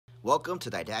Welcome to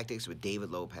Didactics with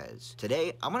David Lopez.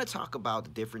 Today, I'm going to talk about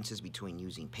the differences between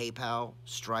using PayPal,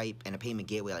 Stripe, and a payment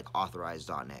gateway like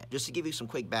Authorize.net. Just to give you some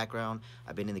quick background,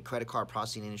 I've been in the credit card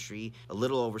processing industry a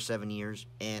little over 7 years,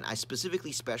 and I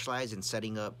specifically specialize in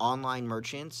setting up online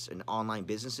merchants and online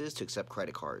businesses to accept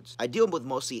credit cards. I deal with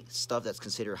mostly stuff that's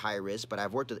considered high risk, but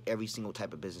I've worked with every single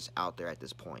type of business out there at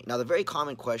this point. Now, the very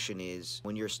common question is,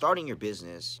 when you're starting your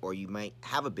business, or you might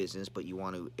have a business, but you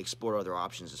want to explore other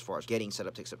options as far as getting set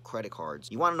up to accept credit cards,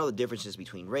 you want to know the differences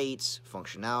between rates,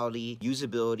 functionality,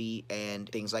 usability, and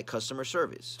things like customer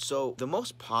service. So the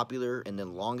most popular and the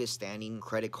longest standing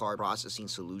credit card processing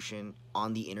solution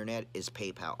on the internet is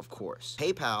PayPal, of course.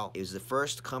 PayPal is the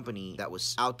first company that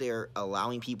was out there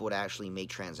allowing people to actually make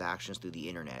transactions through the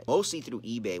internet, mostly through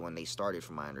eBay when they started,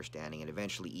 from my understanding, and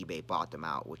eventually eBay bought them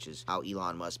out, which is how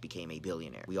Elon Musk became a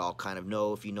billionaire. We all kind of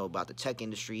know, if you know about the tech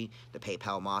industry, the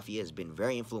PayPal mafia has been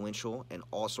very influential in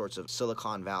all sorts of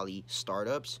Silicon Valley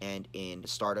startups and in the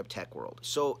startup tech world.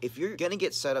 So if you're gonna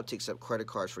get set up to accept credit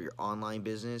cards for your online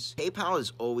business, PayPal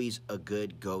is always a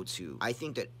good go-to. I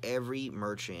think that every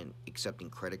merchant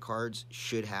accepting credit cards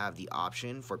should have the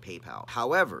option for PayPal.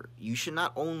 However, you should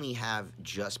not only have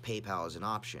just PayPal as an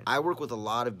option. I work with a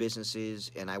lot of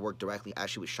businesses, and I work directly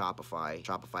actually with Shopify.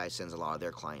 Shopify sends a lot of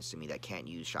their clients to me that can't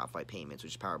use Shopify payments,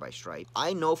 which is powered by Stripe.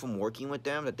 I know from working with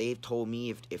them that they've told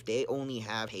me if they only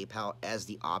have PayPal as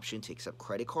the option to accept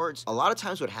credit cards, a lot of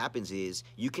times what happens is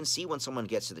you can see when someone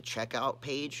gets to the checkout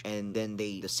page and then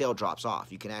the sale drops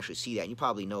off. You can actually see that. And you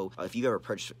probably know, if you've ever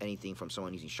purchased anything from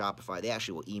someone using Shopify, they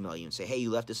actually will email you and say, hey, you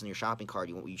left this in your shopping cart.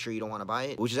 You sure you don't want to buy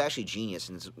it? Which is actually genius,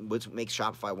 and it's what makes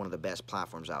Shopify one of the best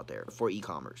platforms out there for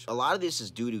e-commerce. A lot of this is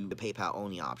due to the PayPal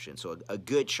only option. So a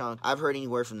good chunk, I've heard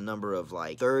anywhere from the number of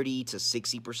like 30 to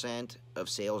 60% of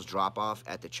sales drop off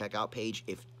at the checkout page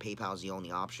if PayPal is the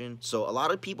only option. So a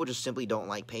lot of people just simply don't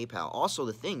like PayPal. Also,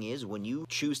 the thing is, when you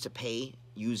choose to pay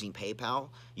using PayPal,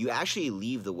 you actually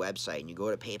leave the website and you go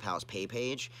to PayPal's pay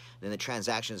page, then the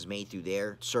transaction is made through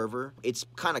their server. It's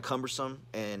kind of cumbersome,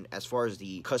 and as far as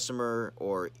the customer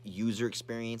or user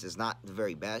experience, is not the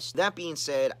very best. That being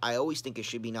said, I always think it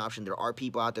should be an option. There are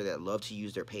people out there that love to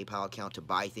use their PayPal account to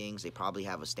buy things. They probably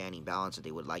have a standing balance that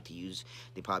they would like to use.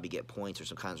 They probably get points or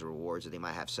some kinds of rewards that they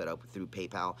might have set up through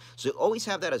PayPal. So always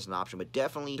have that as an option, but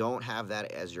definitely don't have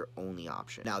that as your only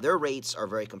option. Now, their rates are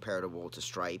very comparable to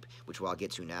Stripe, which I'll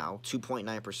get to now.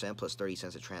 2.9% plus 30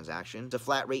 cents a transaction. It's a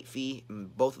flat rate fee.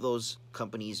 Both of those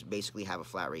companies basically have a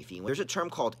flat rate fee. There's a term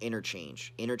called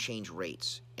interchange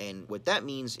rates. And what that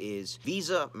means is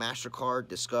Visa, MasterCard,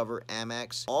 Discover,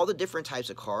 Amex, all the different types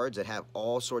of cards that have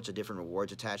all sorts of different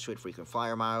rewards attached to it, frequent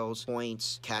flyer miles,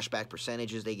 points, cashback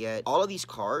percentages they get. All of these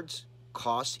cards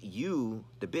cost you,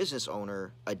 the business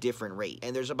owner, a different rate.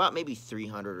 And there's about maybe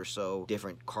 300 or so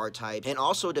different card types. And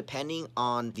also, depending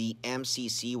on the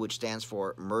MCC, which stands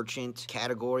for Merchant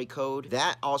Category Code,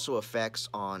 that also affects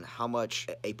on how much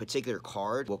a particular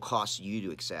card will cost you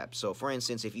to accept. So for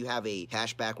instance, if you have a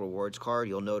cashback rewards card,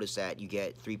 you'll notice that you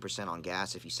get 3% on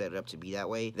gas if you set it up to be that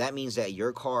way. That means that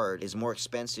your card is more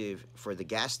expensive for the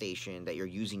gas station that you're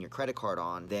using your credit card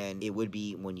on than it would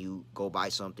be when you go buy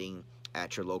something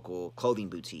at your local clothing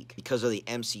boutique. Because of the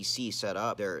MCC set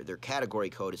up, their category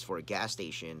code is for a gas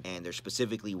station, and they're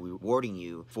specifically rewarding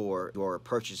you for your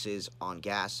purchases on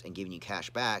gas and giving you cash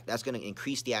back. That's going to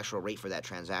increase the actual rate for that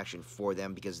transaction for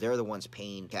them, because they're the ones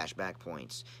paying cash back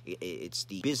points. It's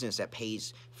the business that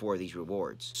pays for these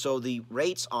rewards. So the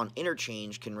rates on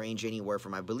interchange can range anywhere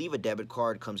from, I believe a debit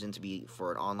card comes in to be,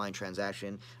 for an online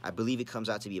transaction, I believe it comes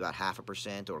out to be about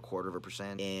 0.5% or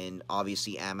 0.25%. And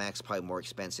obviously Amex, probably more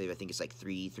expensive. I think it's like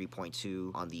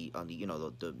 3.2 on the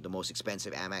the most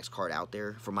expensive Amex card out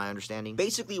there, from my understanding.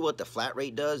 Basically what the flat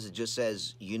rate does, it just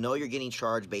says, you're getting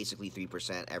charged basically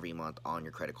 3% every month on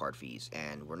your credit card fees,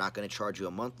 and we're not going to charge you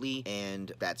a monthly,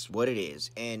 and that's what it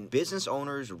is. And business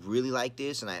owners really like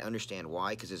this, and I understand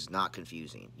why, because it's not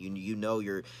confusing. You know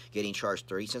you're getting charged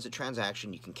 30 cents a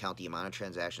transaction. You can count the amount of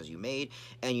transactions you made,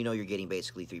 and you know you're getting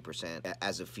basically 3%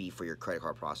 as a fee for your credit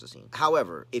card processing.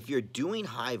 However, if you're doing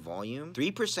high volume,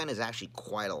 3% is actually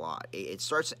quite a lot. It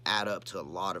starts to add up to a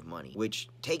lot of money, which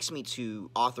takes me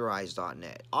to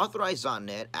Authorize.net.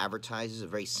 Authorize.net advertises a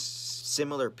very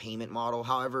similar payment model.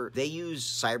 However, they use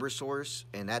CyberSource,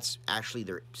 and that's actually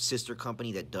their sister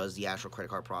company that does the actual credit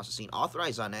card processing.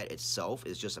 Authorize.net itself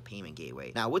is just a payment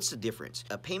gateway. Now, what's the difference?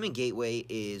 A payment gateway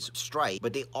is Stripe,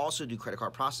 but they also do credit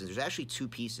card processing. There's actually two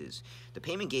pieces. The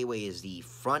payment gateway is the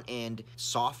front-end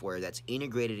software that's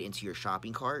integrated into your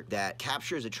shopping cart that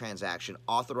captures a transaction,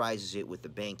 authorizes it with the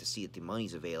bank to see that the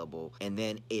money's available, and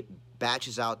then it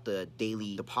batches out the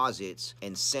daily deposits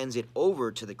and sends it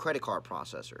over to the credit card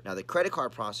processor. Now, the credit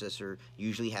card processor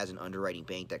usually has an underwriting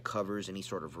bank that covers any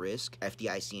sort of risk,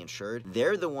 FDIC insured.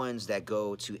 They're the ones that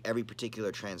go to every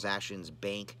particular transaction's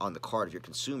bank on the card of your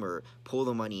consumer, pull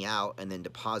the money out, and then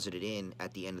deposit it in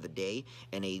at the end of the day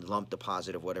in a lump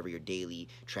deposit of whatever your daily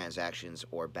transactions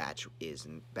or batch is.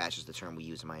 And batch is the term we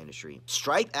use in my industry.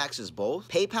 Stripe acts as both.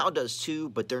 PayPal does too,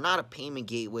 but they're not a payment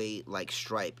gateway like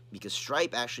Stripe, because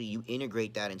Stripe actually, you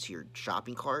integrate that into your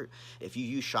shopping cart. If you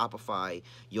use Shopify,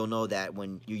 you'll know that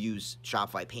when you use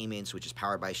Shopify Payments, which is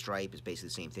powered by Stripe, is basically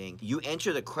the same thing. You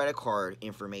enter the credit card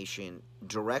information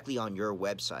directly on your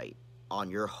website, on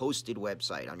your hosted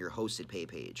website, on your hosted pay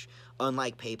page.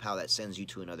 Unlike PayPal that sends you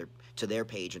to their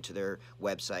page and to their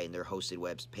website and their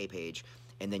hosted pay page,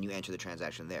 and then you enter the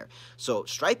transaction there. So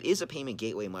Stripe is a payment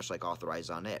gateway much like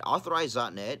Authorize.net.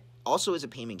 Authorize.net also is a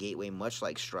payment gateway much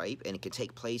like Stripe, and it can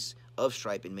take place of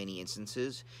Stripe in many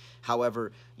instances.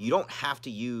 However, you don't have to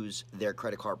use their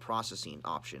credit card processing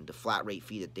option, the flat rate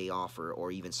fee that they offer,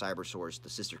 or even CyberSource, the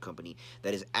sister company,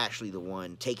 that is actually the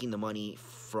one taking the money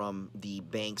from the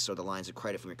banks or the lines of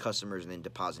credit from your customers and then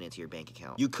depositing it into your bank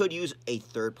account. You could use a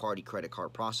third-party credit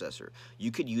card processor.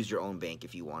 You could use your own bank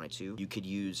if you wanted to. You could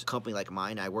use a company like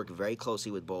mine. I work very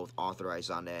closely with both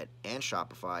Authorize.net and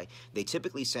Shopify. They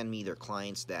typically send me their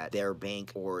clients that their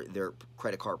bank or their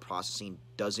credit card processing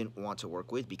doesn't want to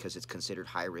work with because it's considered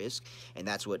high risk, and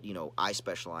that's what I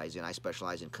specialize in. I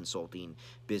specialize in consulting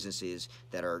businesses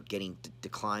that are getting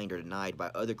declined or denied by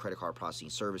other credit card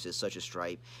processing services such as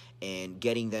Stripe, and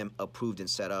getting them approved and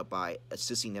set up by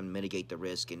assisting them mitigate the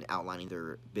risk and outlining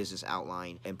their business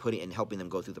outline and helping them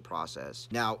go through the process.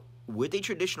 Now, with a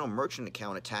traditional merchant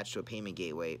account attached to a payment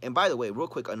gateway, and by the way, real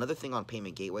quick, another thing on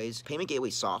payment gateways, payment gateway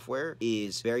software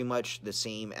is very much the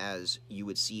same as you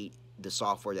would see the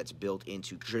software that's built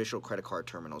into traditional credit card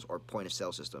terminals or point of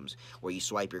sale systems where you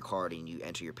swipe your card and you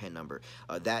enter your PIN number.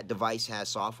 That device has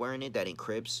software in it that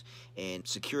encrypts and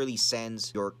securely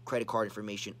sends your credit card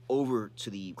information over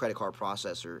to the credit card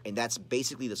processor, and that's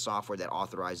basically the software that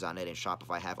Authorize.net and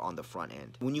Shopify have on the front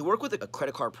end. When you work with a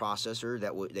credit card processor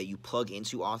that you plug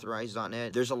into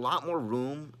Authorize.net, there's a lot more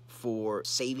room for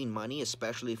saving money,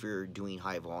 especially if you're doing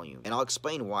high volume. And I'll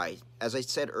explain why. As I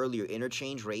said earlier,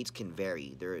 interchange rates can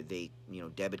vary.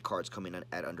 Debit cards come in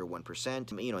at under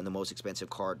 1%. And the most expensive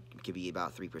card could be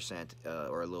about 3%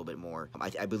 or a little bit more.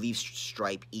 I believe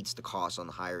Stripe eats the cost on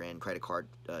the higher end credit card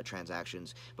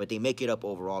transactions, but they make it up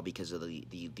overall because of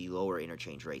the lower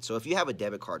interchange rate. So if you have a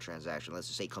debit card transaction, let's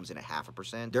just say it comes in at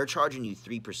 0.5%, they're charging you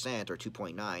 3% or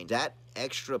 2.9. That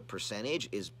extra percentage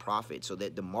is profit. So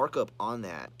that the markup on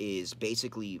that is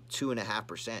basically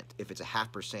 2.5% if it's a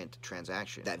 0.5%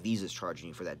 transaction that Visa's charging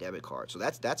you for that debit card. So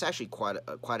that's actually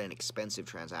quite an expensive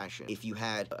transaction. If you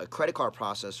had a credit card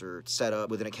processor set up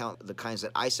with an account, the kinds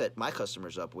that I set my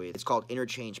customers up with, it's called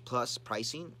interchange plus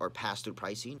pricing or pass-through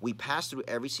pricing. We pass through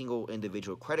every single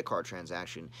individual credit card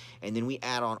transaction, and then we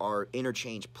add on our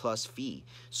interchange plus fee.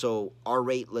 So our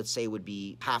rate, let's say, would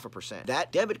be 0.5%.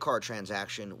 That debit card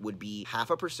transaction would be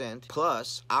 0.5%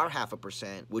 plus our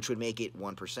 0.5%, which would make it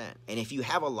 1%. And if you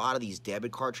have a lot of these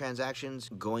debit card transactions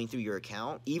going through your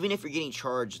account, even if you're getting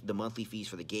charged the monthly fees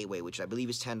for the gateway, which I believe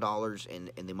is $10,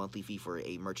 and the monthly fee for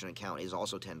a merchant account is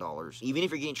also $10. Even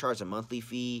if you're getting charged a monthly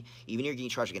fee, even if you're getting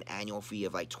charged like an annual fee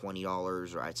of like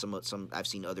 $20, or I've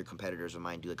seen other competitors of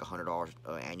mine do like a $100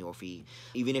 annual fee.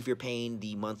 Even if you're paying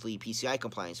the monthly PCI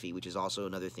compliance fee, which is also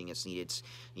another thing that's needed.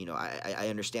 I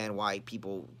understand why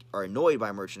people are annoyed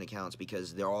by merchant accounts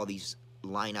because there are all these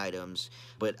line items,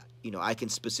 but I can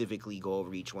specifically go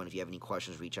over each one. If you have any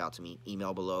questions, reach out to me.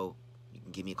 Email below. You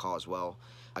can give me a call as well.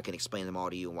 I can explain them all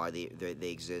to you and why they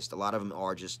exist. A lot of them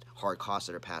are just hard costs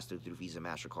that are passed through Visa,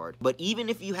 MasterCard. But even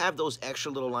if you have those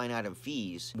extra little line item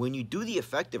fees, when you do the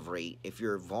effective rate, if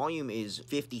your volume is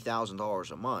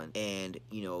 $50,000 a month and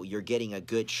you're getting a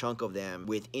good chunk of them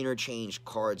with interchange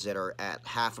cards that are at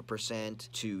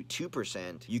 0.5% to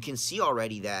 2%, you can see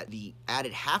already that the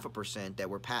added 0.5%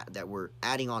 that we're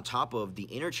adding on top of the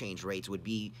interchange rates would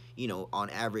be, on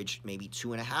average maybe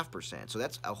 2.5%. So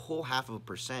that's a whole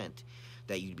 0.5%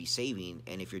 that you'd be saving,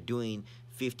 and if you're doing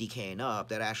 $50K and up,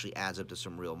 that actually adds up to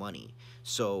some real money.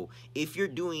 So if you're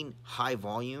doing high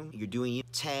volume, you're doing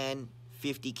 10,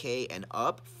 $50K and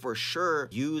up, for sure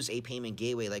use a payment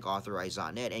gateway like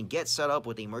Authorize.net and get set up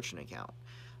with a merchant account.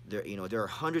 There are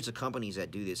hundreds of companies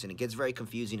that do this, and it gets very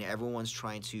confusing. Everyone's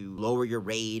trying to lower your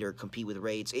rate or compete with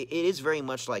rates. It is very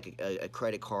much like a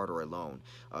credit card or a loan,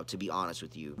 to be honest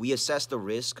with you. We assess the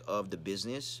risk of the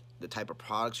business, the type of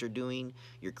products you're doing,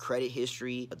 your credit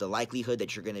history, the likelihood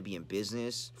that you're going to be in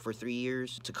business for 3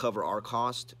 years to cover our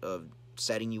cost of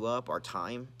setting you up, our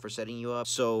time for setting you up.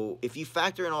 So if you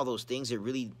factor in all those things, it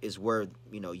really is where,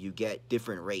 you know, you get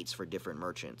different rates for different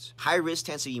merchants. High risk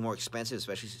tends to be more expensive,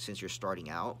 especially since you're starting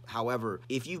out. However,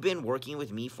 if you've been working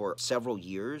with me for several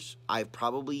years, I've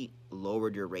probably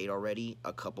lowered your rate already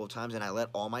a couple of times, and I let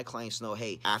all my clients know,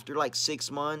 hey, after like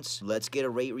 6 months, let's get a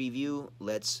rate review.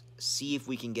 Let's see if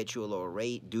we can get you a lower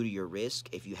rate due to your risk.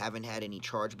 If you haven't had any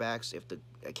chargebacks, if the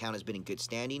account has been in good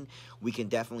standing, we can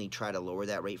definitely try to lower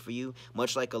that rate for you.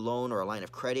 Much like a loan or a line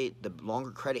of credit, the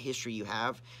longer credit history you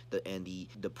have,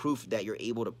 the proof that you're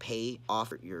able to pay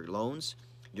off your loans,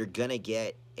 you're gonna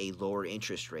get a lower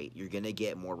interest rate. You're gonna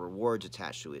get more rewards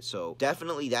attached to it. So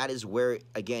definitely that is where,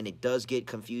 again, it does get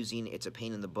confusing. It's a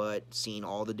pain in the butt seeing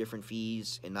all the different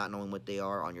fees and not knowing what they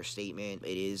are on your statement.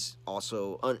 It is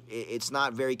also, it's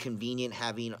not very convenient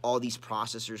having all these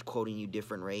processors quoting you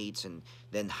different rates and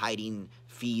then hiding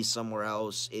fees somewhere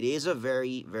else. It is a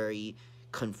very, very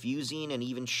confusing and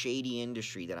even shady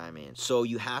industry that I'm in. So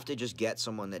you have to just get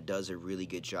someone that does a really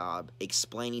good job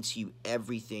explaining to you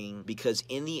everything, because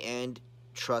in the end,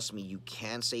 trust me, you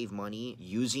can save money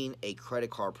using a credit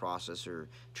card processor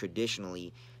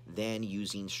traditionally than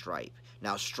using Stripe.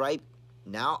 Now, Stripe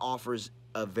now offers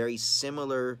a very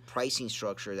similar pricing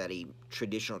structure that a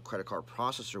traditional credit card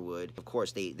processor would. Of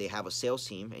course, they have a sales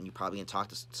team, and you're probably gonna talk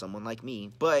to someone like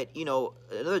me. But, you know,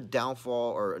 another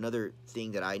downfall or another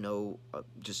thing that I know,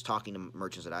 just talking to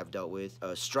merchants that I've dealt with,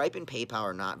 Stripe and PayPal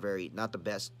are not the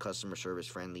best customer service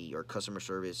friendly or customer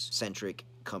service centric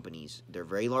companies. They're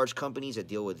very large companies that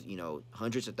deal with, you know,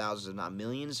 hundreds of thousands, if not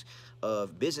millions,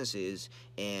 of businesses,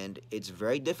 and it's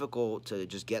very difficult to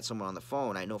just get someone on the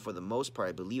phone. I know for the most part,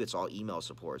 I believe it's all email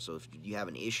support. So if you have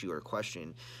an issue or a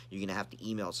question, you're gonna have to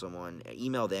email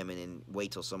them, and then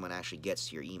wait till someone actually gets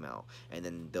to your email, and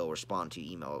then they'll respond to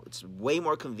your email. It's way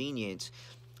more convenient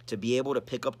to be able to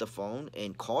pick up the phone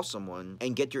and call someone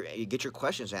and get your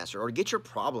questions answered, or get your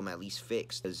problem at least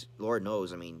fixed. Because Lord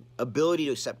knows, I mean, ability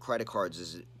to accept credit cards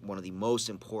is one of the most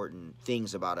important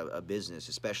things about a business,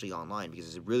 especially online, because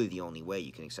it's really the only way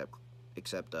you can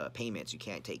accept payments. You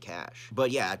can't take cash.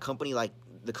 But yeah, the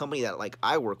company that like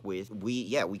I work with,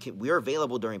 we're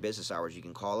available during business hours. You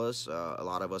can call us. A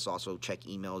lot of us also check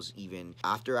emails even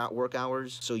after work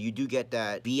hours. So you do get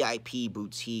that VIP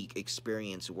boutique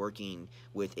experience working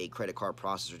with a credit card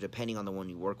processor, depending on the one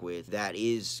you work with, that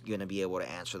is going to be able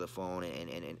to answer the phone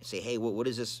and say, hey, what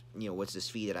is this, you know, what's this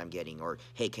fee that I'm getting? Or,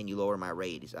 hey, can you lower my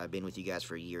rate? I've been with you guys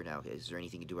for a year now. Is there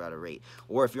anything you can do about a rate?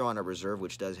 Or if you're on a reserve,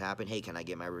 which does happen, hey, can I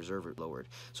get my reserve lowered?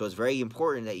 So it's very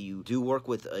important that you do work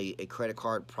with a credit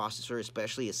card processor,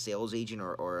 especially a sales agent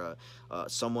or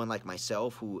someone like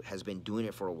myself who has been doing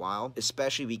it for a while,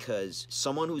 especially because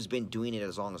someone who's been doing it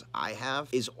as long as I have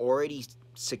is already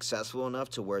successful enough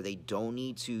to where they don't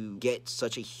need to get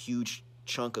such a huge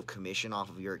chunk of commission off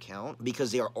of your account,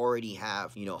 because they already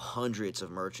have, you know, hundreds of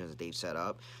merchants that they've set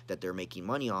up that they're making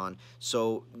money on.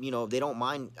 So, you know, they don't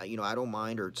mind, you know, I don't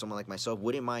mind, or someone like myself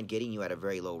wouldn't mind getting you at a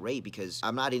very low rate, because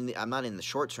I'm not in the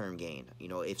short-term gain. You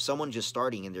know, if someone's just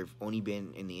starting and they've only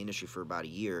been in the industry for about a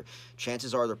year,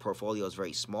 chances are their portfolio is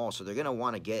very small, so they're going to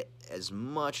want to get as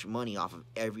much money off of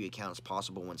every account as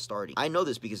possible when starting. I know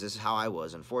this because this is how I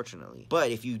was, unfortunately.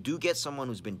 But if you do get someone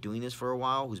who's been doing this for a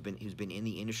while, who's been in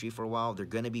the industry for a while, they're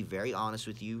going to be very honest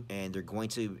with you, and they're going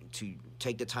to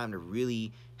take the time to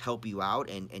really help you out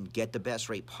and get the best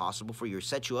rate possible for you, or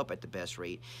set you up at the best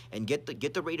rate, and get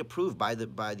the rate approved by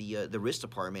the risk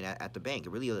department at the bank.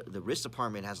 Really, the risk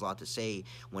department has a lot to say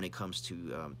when it comes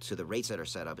to the rates that are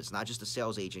set up. It's not just the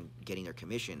sales agent getting their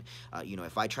commission. You know,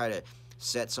 if I try to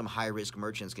set some high-risk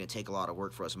merchant, it's going to take a lot of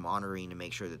work for us monitoring to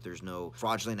make sure that there's no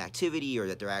fraudulent activity, or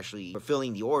that they're actually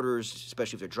fulfilling the orders,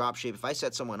 especially if they're drop ship. If I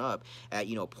set someone up at,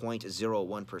 you know,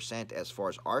 0.01% as far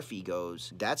as our fee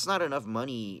goes, that's not enough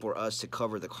money for us to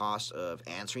cover the cost of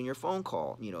answering your phone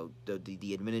call, you know,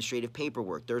 the administrative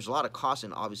paperwork. There's a lot of cost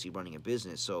in obviously running a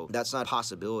business, so that's not a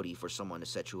possibility for someone to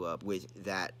set you up with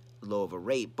that low of a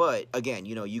rate. But again,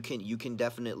 you know, you can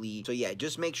definitely, so yeah,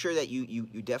 just make sure that you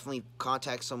definitely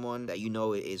contact someone that you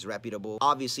know is reputable.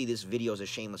 Obviously, this video is a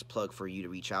shameless plug for you to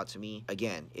reach out to me.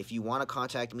 Again, if you want to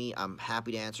contact me, I'm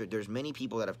happy to answer. There's many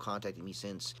people that have contacted me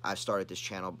since I've started this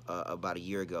channel about a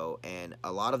year ago, and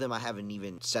a lot of them I haven't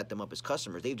even set them up as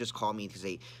customers. They've just called me because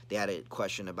they had a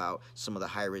question about some of the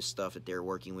high-risk stuff that they're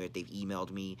working with. They've emailed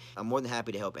me. I'm more than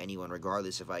happy to help anyone,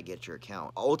 regardless if I get your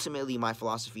account. Ultimately, my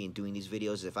philosophy in doing these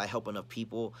videos is, if I help enough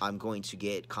people, I'm going to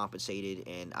get compensated,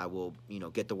 and I will,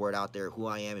 get the word out there who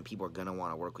I am, and people are gonna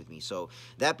want to work with me. So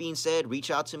that being said,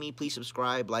 reach out to me. Please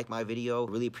subscribe, like my video.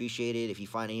 Really appreciate it. If you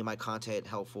find any of my content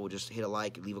helpful, just hit a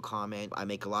like, leave a comment. I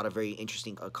make a lot of very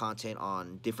interesting content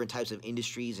on different types of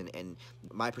industries and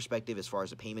my perspective as far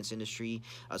as the payments industry.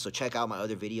 So check out my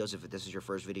other videos if this is your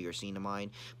first video you're seeing of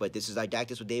mine. But this is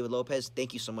Didactics with David Lopez.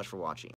 Thank you so much for watching.